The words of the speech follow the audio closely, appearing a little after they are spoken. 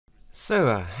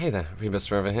Hey there, Rebus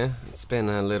here. It's been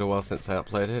a little while since I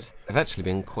uploaded. I've actually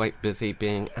been quite busy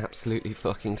being absolutely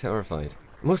fucking terrified.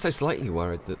 I'm also slightly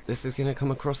worried that this is going to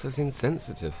come across as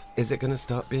insensitive. Is it going to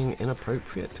start being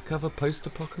inappropriate to cover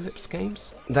post-apocalypse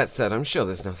games? That said, I'm sure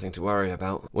there's nothing to worry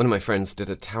about. One of my friends did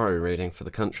a tarot reading for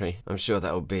the country. I'm sure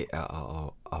that'll be...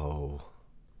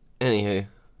 Anywho,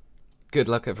 good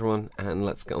luck everyone, and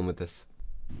let's get on with this.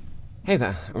 Hey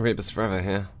there, Rebus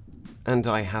here. And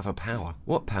I have a power.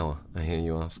 What power, I hear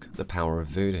you ask? The power of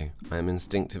voodoo. I am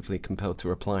instinctively compelled to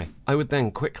reply. I would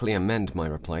then quickly amend my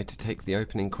reply to take the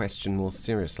opening question more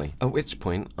seriously, at which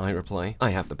point I reply, I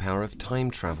have the power of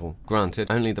time travel. Granted,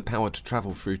 only the power to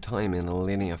travel through time in a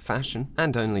linear fashion,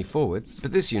 and only forwards,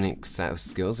 but this unique set of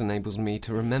skills enables me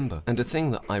to remember, and a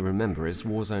thing that I remember is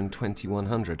Warzone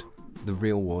 2100. The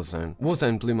real Warzone.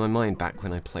 Warzone blew my mind back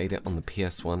when I played it on the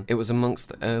PS1. It was amongst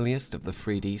the earliest of the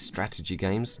 3D strategy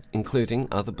games, including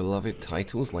other beloved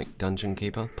titles like Dungeon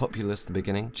Keeper, Populous the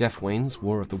Beginning, Jeff Wayne's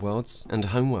War of the Worlds, and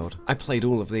Homeworld. I played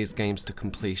all of these games to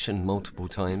completion multiple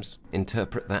times.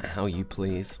 Interpret that how you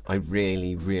please. I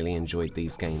really enjoyed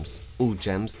these games. All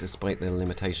gems despite their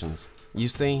limitations. You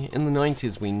see, in the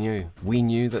 90s we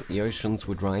knew that the oceans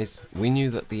would rise, we knew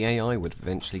that the AI would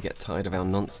eventually get tired of our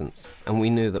nonsense, and we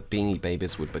knew that Beanie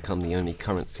Babies would become the only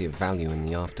currency of value in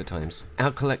the aftertimes.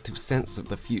 Our collective sense of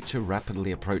the future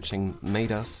rapidly approaching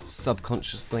made us,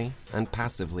 subconsciously and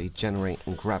passively, generate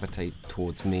and gravitate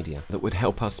towards media that would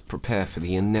help us prepare for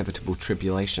the inevitable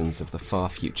tribulations of the far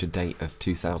future date of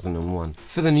 2001.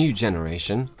 For the new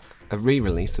generation, a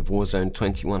re-release of Warzone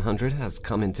 2100 has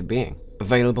come into being.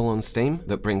 Available on Steam,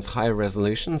 that brings higher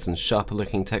resolutions and sharper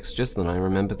looking textures than I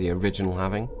remember the original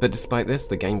having. But despite this,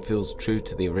 the game feels true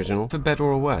to the original, for better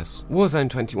or worse.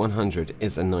 Warzone 2100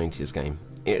 is a 90s game.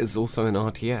 It is also an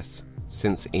RTS,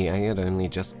 since EA had only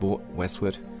just bought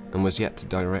Westwood and was yet to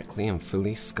directly and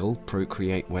fully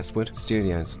procreate Westwood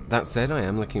Studios. That said, I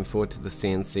am looking forward to the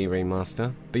CNC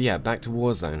remaster. But yeah, back to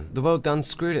Warzone. The world done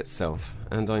screwed itself,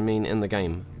 and I mean in the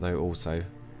game, though also.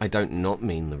 I don't not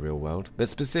mean the real world, but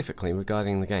specifically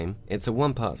regarding the game, it's a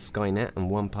one-part Skynet and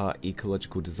one-part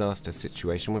ecological disaster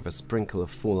situation with a sprinkle of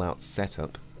Fallout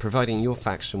setup, providing your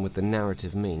faction with the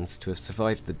narrative means to have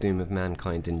survived the doom of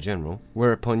mankind in general,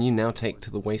 whereupon you now take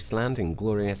to the wasteland in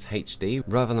glorious HD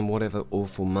rather than whatever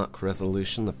awful muck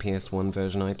resolution the PS1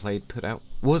 version I played put out.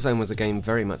 Warzone was a game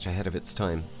very much ahead of its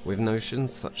time, with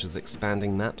notions such as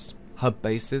expanding maps, hub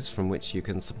bases from which you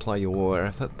can supply your war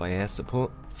effort by air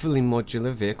support, fully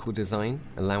modular vehicle design,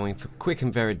 allowing for quick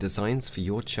and varied designs for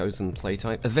your chosen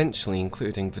playtype, eventually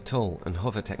including VTOL and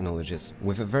hover technologies,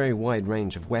 with a very wide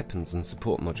range of weapons and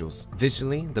support modules.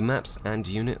 Visually, the maps and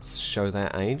units show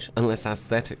their age, unless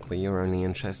aesthetically you're only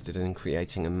interested in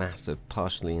creating a mass of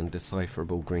partially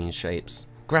indecipherable green shapes.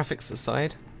 Graphics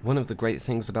aside, one of the great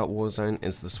things about Warzone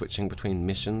is the switching between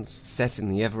missions, set in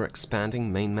the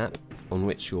ever-expanding main map, on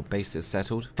which your base is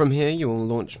settled. From here you will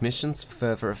launch missions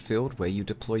further afield where you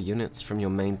deploy units from your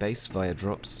main base via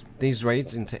drops. These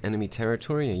raids into enemy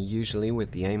territory are usually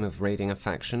with the aim of raiding a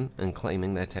faction and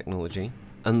claiming their technology,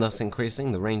 and thus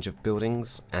increasing the range of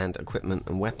buildings and equipment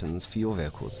and weapons for your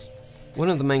vehicles. One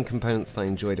of the main components I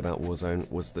enjoyed about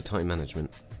Warzone was the time management.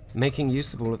 Making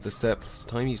use of all of the surplus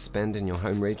time you spend in your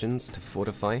home regions to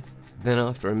fortify, then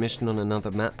after a mission on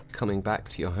another map, coming back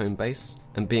to your home base,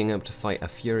 and being able to fight a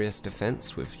furious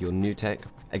defense with your new tech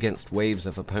against waves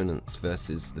of opponents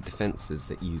versus the defenses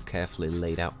that you carefully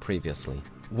laid out previously.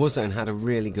 Warzone had a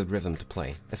really good rhythm to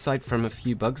play. Aside from a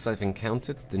few bugs I've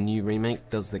encountered, the new remake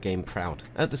does the game proud.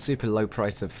 At the super low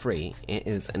price of free, it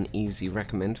is an easy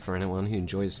recommend for anyone who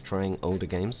enjoys trying older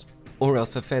games, or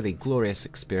else a fairly glorious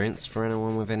experience for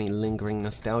anyone with any lingering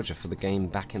nostalgia for the game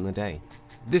back in the day.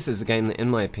 This is a game that in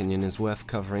my opinion is worth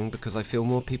covering because I feel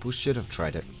more people should have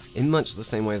tried it, in much the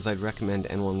same way as I'd recommend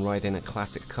anyone ride in a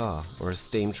classic car or a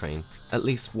steam train, at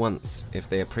least once if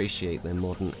they appreciate their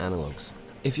modern analogues.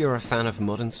 If you're a fan of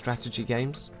modern strategy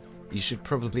games, you should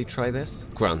probably try this.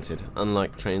 Granted,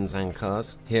 unlike trains and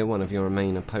cars, here one of your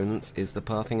main opponents is the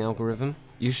pathing algorithm.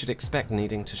 You should expect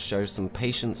needing to show some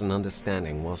patience and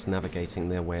understanding whilst navigating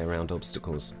their way around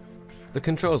obstacles. The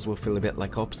controls will feel a bit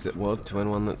like opposite world to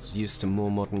anyone that's used to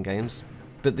more modern games,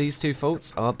 but these two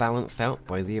faults are balanced out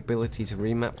by the ability to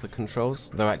remap the controls,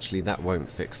 though actually that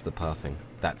won't fix the pathing.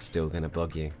 That's still gonna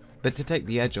bug you. But to take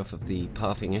the edge off of the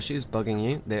pathing issues bugging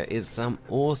you, there is some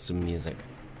awesome music.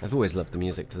 I've always loved the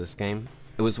music to this game.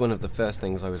 It was one of the first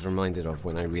things I was reminded of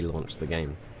when I relaunched the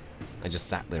game. I just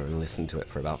sat there and listened to it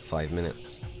for about 5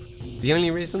 minutes. The only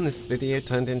reason this video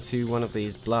turned into one of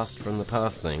these blast from the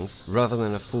past things, rather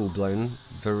than a full-blown,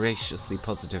 voraciously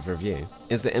positive review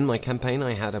is that in my campaign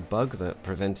I had a bug that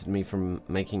prevented me from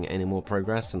making any more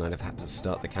progress, and I'd have had to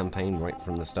start the campaign right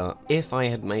from the start. If I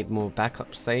had made more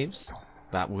backup saves,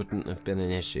 that wouldn't have been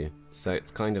an issue. So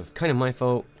it's kind of my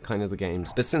fault, kind of the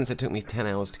game's. But since it took me 10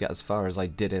 hours to get as far as I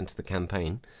did into the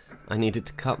campaign, I needed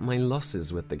to cut my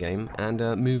losses with the game and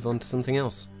move on to something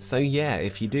else. So yeah,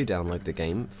 if you do download the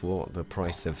game for the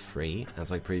price of free,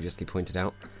 as I previously pointed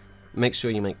out, make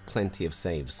sure you make plenty of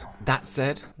saves. That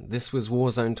said, this was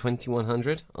Warzone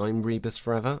 2100, I'm Rebus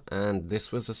Forever, and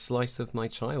this was a slice of my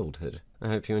childhood. I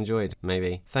hope you enjoyed,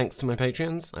 maybe. Thanks to my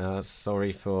Patreons,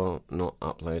 sorry for not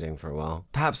uploading for a while.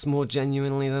 Perhaps more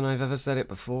genuinely than I've ever said it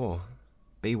before.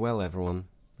 Be well everyone,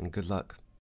 and good luck.